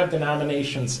 or 5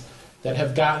 denominations that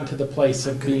have gotten to the place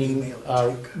of being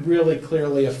really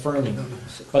clearly affirming.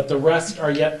 But the rest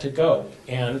are yet to go.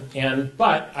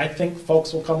 But I think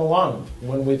folks will come along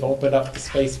when we've opened up the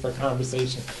space for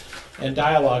conversation and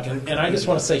dialogue. And I just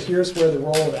want to say, here's where the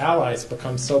role of allies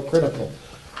becomes so critical.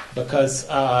 Because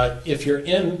if you're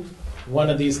in one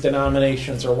of these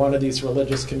denominations or one of these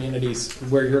religious communities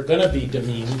where you're going to be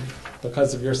demeaned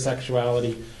because of your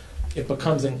sexuality, it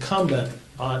becomes incumbent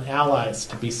on allies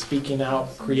to be speaking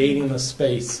out, creating the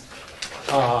space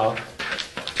to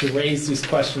raise these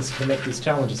questions, to make these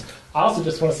challenges. I also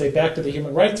just want to say, back to the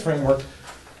human rights framework,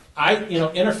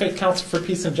 Interfaith Council for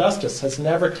Peace and Justice has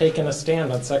never taken a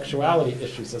stand on sexuality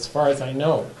issues, as far as I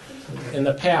know, in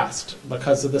the past,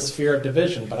 because of this fear of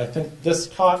division. But I think this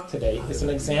talk today is an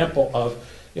example of,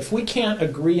 if we can't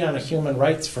agree on a human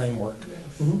rights framework,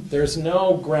 there's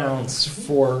no grounds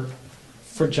for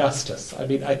justice. I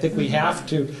mean, I think we have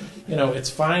to, it's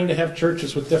fine to have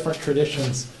churches with different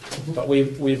traditions, but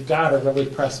we've got to really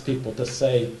press people to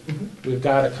say we've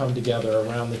got to come together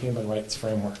around the human rights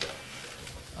framework.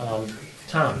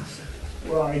 Tom?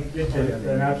 Well, I did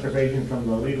an observation from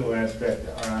the legal aspect.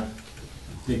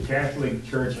 The Catholic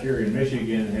Church here in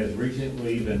Michigan has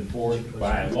recently been forced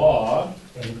by law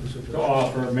to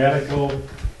offer medical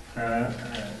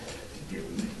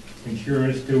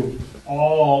insurance to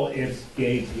all its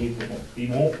gay people.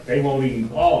 They won't even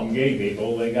call them gay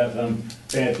people. They got some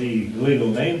fancy legal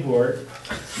name for it.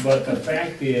 But the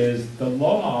fact is, the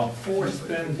law forced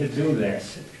them to do that.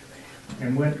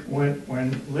 And when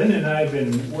Lynn and I have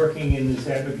been working in this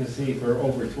advocacy for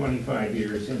over 25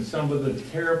 years, and some of the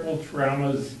terrible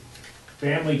traumas,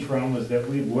 family traumas that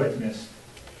we've witnessed,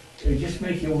 it just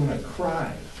makes you want to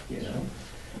cry,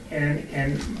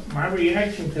 And my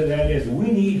reaction to that is, we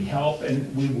need help,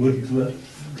 and we would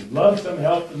love some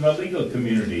help from the legal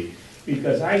community,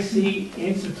 because I see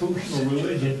institutional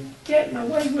religion getting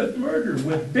away with murder,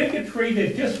 with bigotry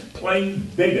that just plain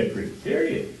bigotry,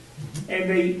 period. And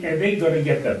they going to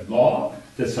get the law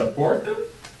to support them?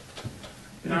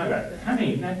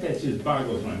 That just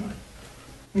boggles my mind.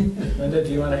 Linda,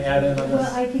 do you want to add in on this?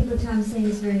 Well, I think what Tom's saying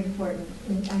is very important.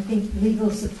 And I think legal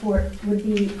support would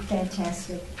be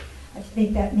fantastic. I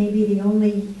think that may be the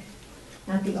only,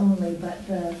 not the only, but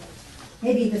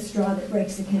maybe the straw that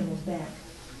breaks the camel's back.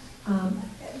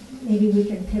 Maybe we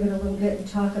can pivot a little bit and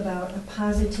talk about a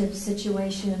positive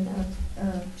situation,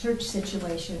 a church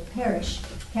situation,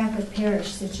 Catholic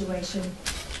parish situation,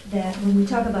 that when we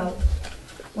talk about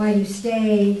why you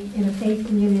stay in a faith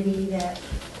community that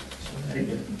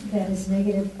is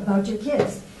negative about your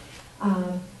kids.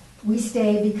 We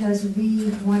stay because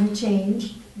we want to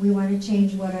change. We want to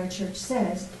change what our church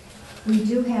says. we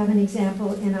do have an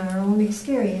example in our own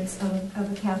experience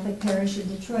of a Catholic parish in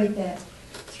Detroit that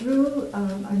through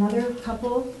another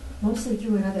couple, mostly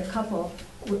through another couple,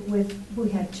 who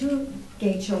had 2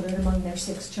 gay children among their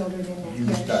 6 children in that You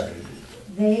parish. started it.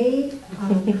 They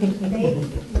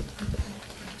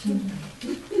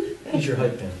He's your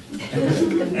hype man.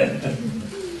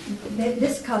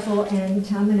 this couple and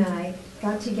Tom and I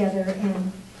got together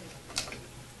and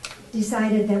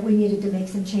decided that we needed to make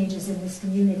some changes in this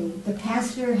community. The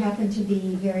pastor happened to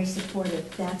be very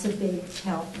supportive. That's a big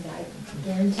help, and I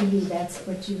guarantee you that's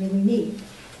what you really need.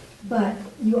 But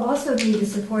you also need the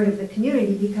support of the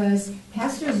community, because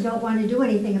pastors don't want to do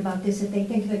anything about this if they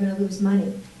think they're going to lose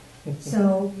money.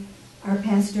 So our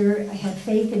pastor had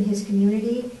faith in his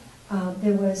community.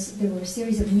 There were a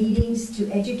series of meetings to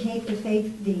educate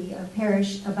the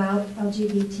parish about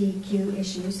LGBTQ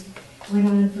issues. Went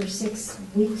on for 6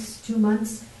 weeks, 2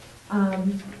 months.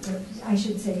 I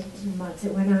should say 2 months.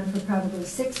 It went on for probably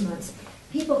 6 months.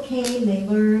 People came, they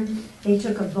learned, they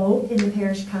took a vote in the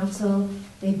parish council.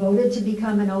 They voted to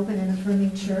become an open and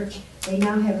affirming church. They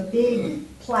now have a big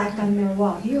plaque on their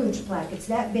wall, huge plaque. It's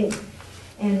that big.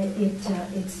 And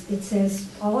it says,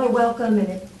 all are welcome, and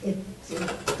it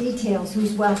details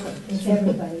who's welcome. It's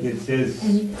everybody. It says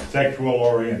And- sexual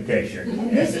orientation.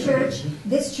 And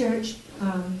this church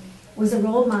was a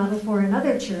role model for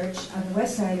another church on the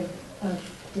west side of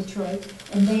Detroit,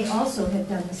 and they also had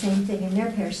done the same thing in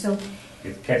their parish. So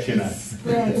It's catching it up.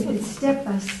 spreads, it's step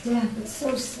by step. It's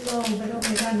so slow, but oh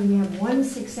my God, when you have one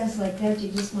success like that,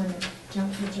 you just want to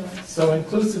jump for joy. So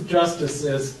inclusive justice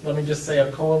is, let me just say,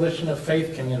 a coalition of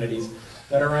faith communities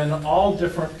that are in all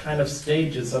different kind of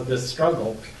stages of this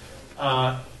struggle,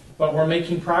 but we're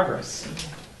making progress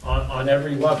on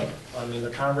every level. I mean, the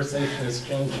conversation is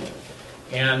changing.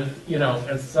 And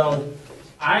so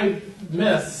I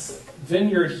miss,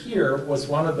 Vineyard here was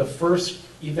one of the first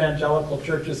evangelical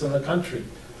churches in the country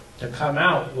to come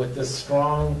out with this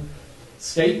strong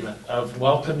statement of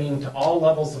welcoming to all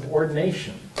levels of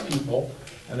ordination people,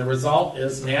 and the result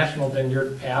is National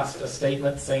Vineyard passed a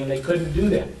statement saying they couldn't do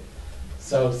that.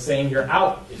 So saying you're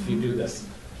out if you do this.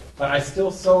 But I still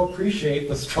so appreciate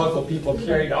the struggle people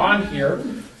carried on here,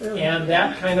 and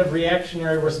that kind of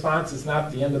reactionary response is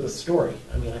not the end of the story.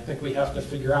 I mean, I think we have to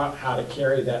figure out how to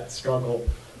carry that struggle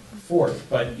forth.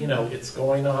 But, it's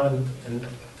going on in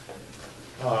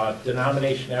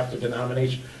denomination after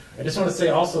denomination. I just want to say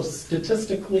also,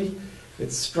 statistically,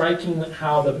 it's striking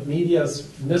how the media's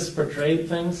misportrayed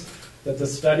things, that the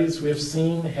studies we've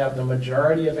seen have the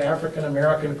majority of African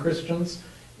American Christians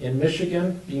in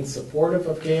Michigan being supportive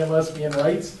of gay and lesbian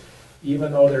rights,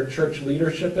 even though their church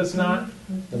leadership is not.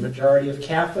 The majority of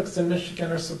Catholics in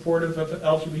Michigan are supportive of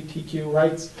LGBTQ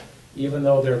rights, even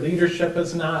though their leadership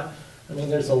is not. I mean,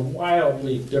 there's a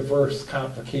wildly diverse,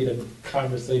 complicated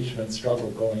conversation and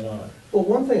struggle going on. Well,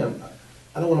 one thing,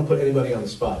 I don't want to put anybody on the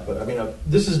spot, but I mean,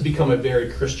 this has become a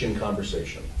very Christian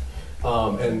conversation.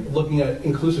 And looking at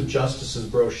Inclusive Justice's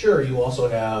brochure, you also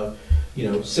have,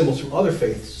 symbols from other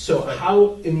faiths. So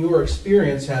how, in your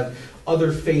experience, have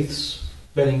other faiths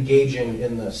been engaging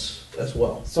in this as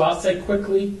well? So I'll say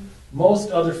quickly,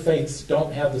 most other faiths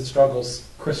don't have the struggles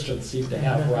Christians seem to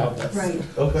have around this. Right.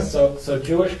 Okay. So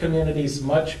Jewish communities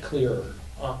much clearer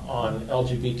on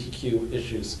LGBTQ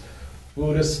issues.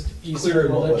 Buddhist, Eastern Clear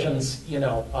in what way? religions,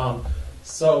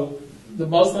 so the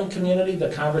Muslim community, the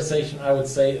conversation I would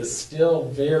say is still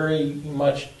very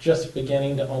much just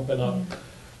beginning to open up.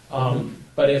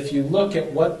 But if you look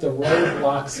at what the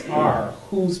roadblocks are,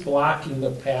 who's blocking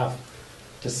the path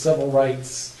to civil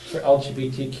rights for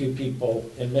LGBTQ people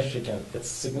in Michigan, it's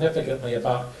significantly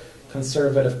about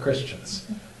conservative Christians.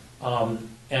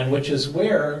 And which is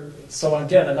where, so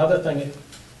again, another thing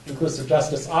Inclusive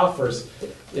Justice offers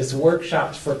is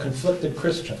workshops for conflicted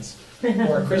Christians,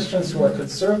 who are Christians who are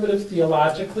conservative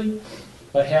theologically,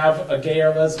 but have a gay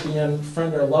or lesbian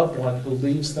friend or loved one who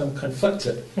leaves them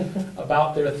conflicted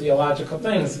about their theological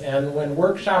things. And when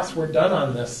workshops were done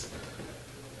on this,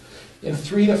 in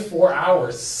 3 to 4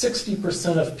 hours,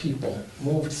 60% of people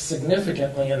moved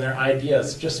significantly in their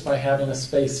ideas just by having a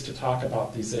space to talk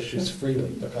about these issues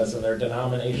freely, because in their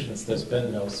denominations there's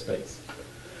been no space.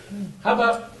 How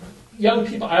about young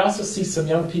people? I also see some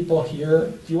young people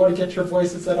here. Do you want to get your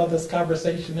voices out of this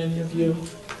conversation, any of you?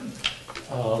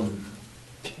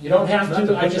 You don't have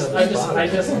to. I just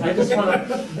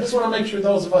want to make sure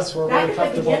those of us who are Back really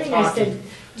at the comfortable beginning, I talking.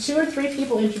 said 2 or 3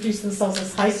 people introduce themselves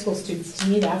as high school students. To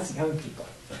me, that's young people.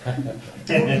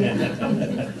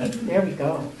 There we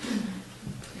go.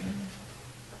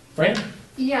 Fran?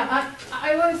 Yeah,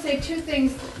 I want to say 2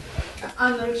 things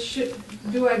on the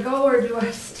do I go or do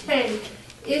I stay?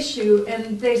 issue,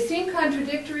 and they seem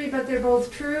contradictory, but they're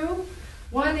both true.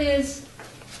 One is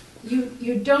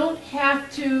you don't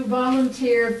have to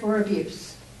volunteer for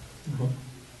abuse. Mhm.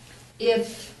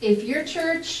 If your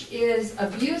church is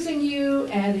abusing you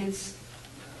and it's,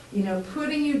 you know,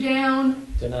 putting you down,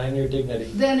 Denying your dignity.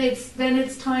 then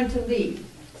it's time to leave.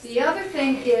 The other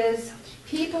thing is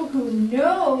people who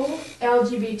know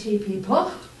LGBT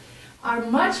people are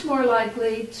much more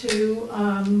likely to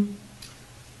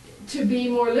be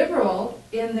more liberal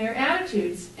in their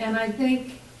attitudes. And I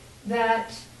think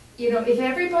that, you know, if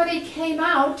everybody came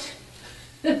out,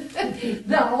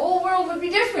 the whole world would be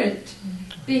different.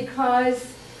 Because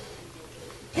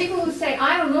people who say,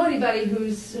 I don't know anybody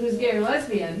who's gay or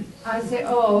lesbian, I say,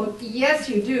 oh, yes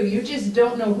you do. You just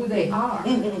don't know who they are.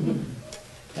 And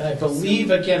I believe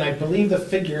the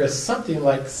figure is something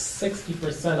like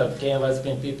 60% of gay and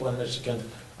lesbian people in Michigan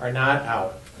are not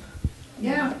out.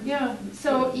 Yeah.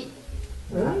 So, you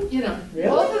know, Really?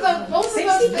 both of those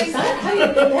things. How do you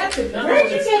do that? Where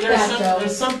did you get that, Joe?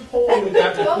 There's some poll we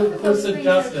got Both with of those inclusive things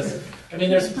justice. are- I mean,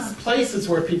 there's places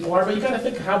where people are, but you got to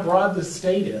think of how broad the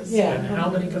state is Yeah. and how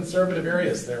many conservative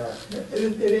areas there are.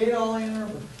 It ain't all Ann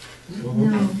Arbor.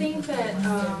 I think that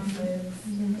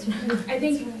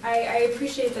I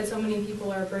appreciate that so many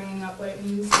people are bringing up what it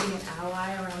means to be an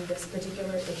ally around this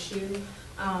particular issue.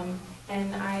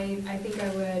 And I think I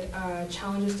would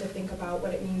challenge us to think about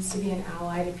what it means to be an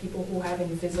ally to people who have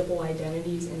invisible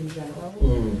identities in general.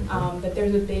 That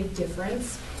there's a big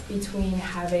difference between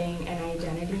having an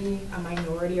identity, a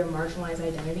minority or marginalized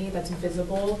identity that's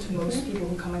visible to most people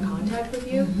who come in contact with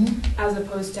you, as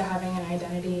opposed to having an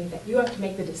identity that you have to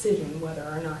make the decision whether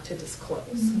or not to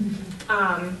disclose.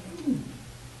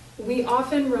 We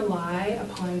often rely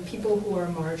upon people who are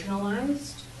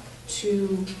marginalized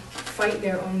to fight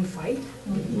their own fight,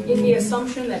 in the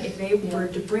assumption that if they were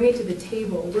to bring it to the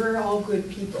table, we're all good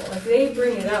people. If they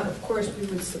bring it up, of course we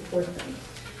would support them.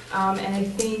 And I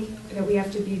think that we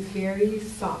have to be very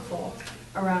thoughtful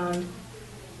around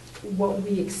what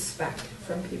we expect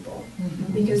from people.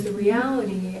 Because the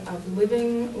reality of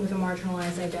living with a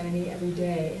marginalized identity every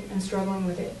day and struggling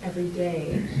with it every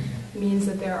day means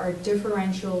that there are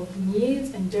differential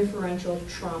needs and differential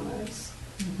traumas.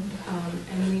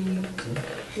 And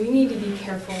we need to be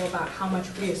careful about how much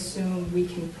we assume we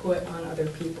can put on other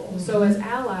people. So as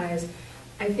allies,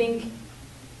 I think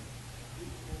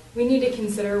we need to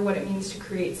consider what it means to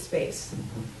create space.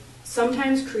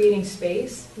 Sometimes creating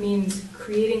space means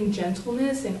creating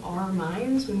gentleness in our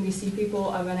minds when we see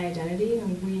people of an identity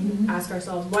and we ask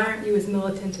ourselves, why aren't you as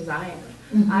militant as I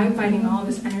am? I'm finding all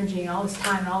this energy and all this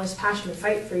time and all this passion to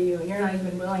fight for you, and you're not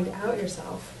even willing to out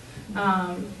yourself.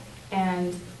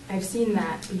 And I've seen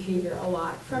that behavior a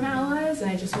lot from allies, and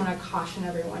I just want to caution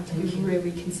everyone to be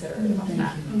really considerate about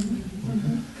that.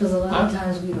 Because a lot of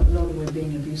times we don't know that we're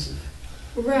being abusive.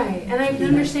 Right, and I can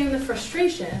understand the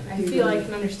frustration. I feel I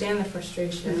can understand the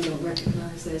frustration. And we don't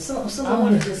recognize that.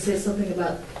 Someone just said something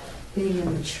about being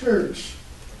in the church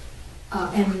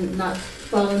and not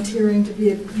volunteering to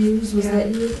be abused. Was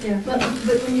that you? Yeah. But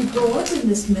when you grow up in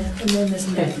this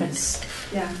madness,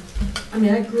 Yeah. I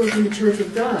mean, I grew up in the Church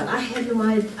of God. I had no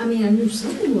idea. I mean, I knew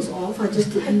something was off. I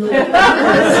just didn't know. And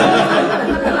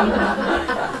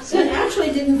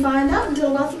actually didn't find out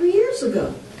until about 3 years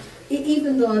ago.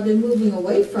 Even though I've been moving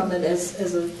away from it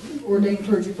as an ordained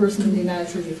clergy person in the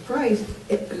United Church of Christ,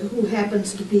 who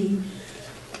happens to be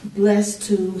blessed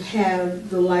to have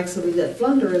the likes of Yvette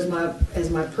Flunder as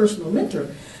my personal mentor,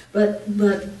 but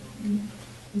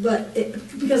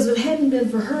because if it hadn't been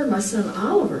for her, my son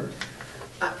Oliver,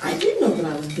 I didn't know that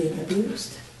I was being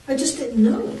abused. I just didn't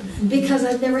know because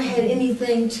I never had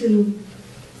anything to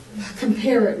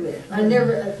compare it with. I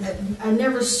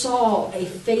never saw a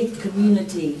faith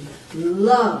community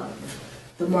love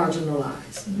the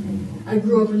marginalized. I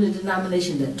grew up in a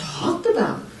denomination that talked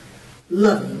about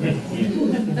loving, but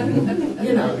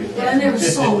I never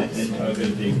saw it,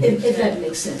 if that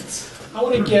makes sense. I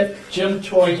want to get Jim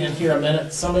Toy in here a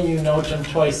minute. Some of you know Jim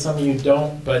Toy, some of you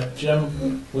don't, but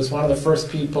Jim was one of the first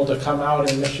people to come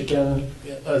out in Michigan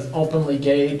as openly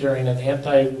gay during an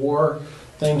anti-war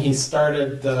thing. He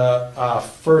started the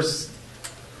first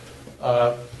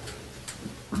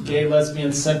gay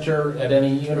lesbian center at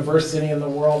any university in the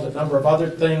world, a number of other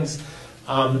things.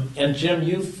 And Jim,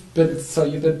 you've been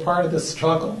part of the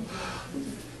struggle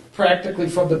practically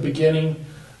from the beginning.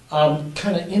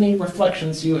 Kind of any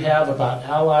reflections you have about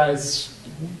allies,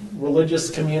 religious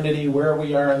community, where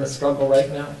we are in the struggle right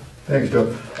now? Thanks,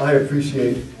 Joe. I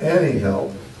appreciate any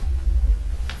help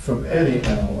from any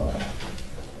ally.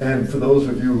 And for those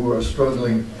of you who are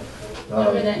struggling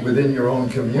within your own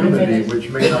community, which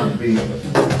may not be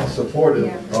supportive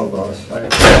of us. I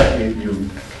appreciate you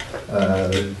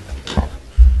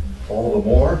all the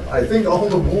more. I think all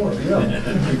the more, yeah,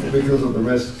 because of the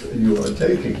risks you are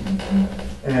taking.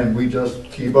 And we just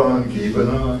keep on keeping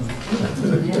on.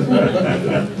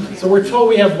 So we're told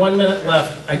we have 1 minute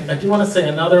left. I do want to say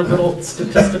another little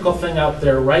statistical thing out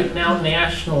there. Right now,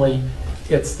 nationally,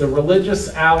 it's the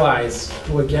religious allies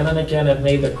who again and again have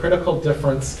made the critical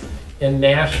difference in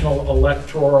national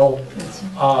electoral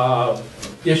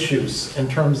issues in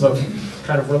terms of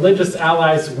kind of religious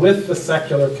allies with the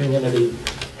secular community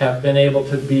have been able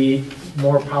to be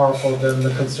more powerful than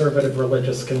the conservative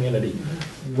religious community.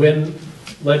 When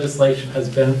legislation has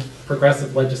been,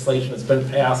 progressive legislation has been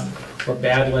passed, or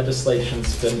bad legislation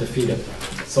has been defeated.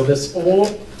 So this,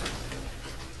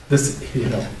 you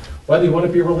know, whether you want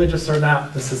to be religious or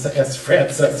not, this is, as Fran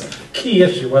says, key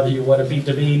issue, whether you want to be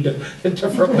demeaned in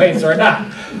different ways or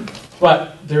not.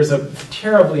 But there's a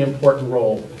terribly important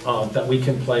role that we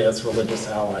can play as religious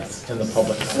allies in the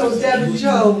public. So Deb and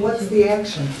Joe, what's the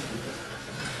action?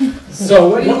 So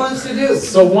what do you want us to do?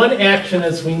 So one action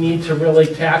is we need to really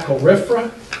tackle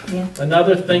RFRA. Yeah.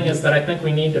 Another thing is that I think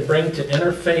we need to bring to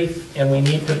interfaith, and we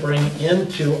need to bring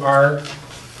into our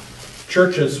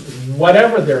churches,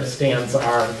 whatever their stands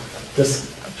are, this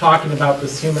talking about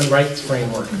this human rights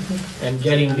framework and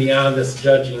getting beyond this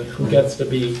judging who gets to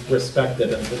be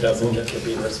respected and who doesn't get to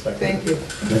be respected. Thank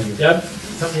you. Deb,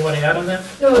 something you want to add on that?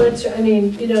 No, that's, I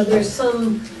mean, you know, there's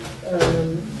some,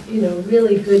 you know,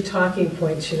 really good talking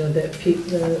points, you know, that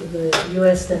the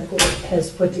U.S. Network has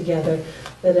put together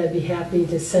that I'd be happy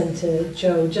to send to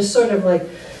Joe, just sort of like,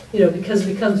 you know, because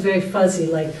it becomes very fuzzy,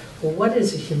 like, well, what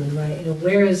is a human right? You know,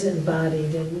 where is it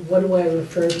embodied, and what do I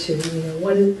refer to? You know,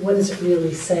 what is it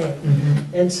really saying?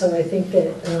 Mm-hmm. And so I think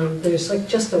that there's like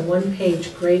just a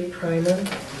one-page great primer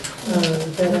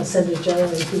that I'll send to Joe,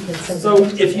 and he can send. So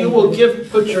it to if you will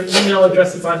put your email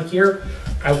addresses on here,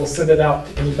 I will send it out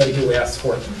to anybody who asks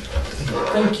for it.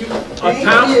 Thank you. Thank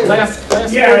Tom, you.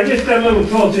 last Yeah, word? just a little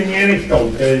closing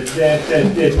anecdote that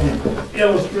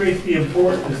illustrates the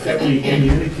importance that we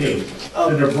communicate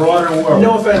to the broader world.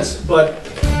 No offense, but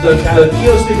the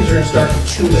keynote speakers are going to start in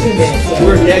 2 minutes.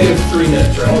 We're at -3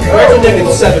 minutes, right? We're at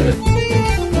 -7 minutes.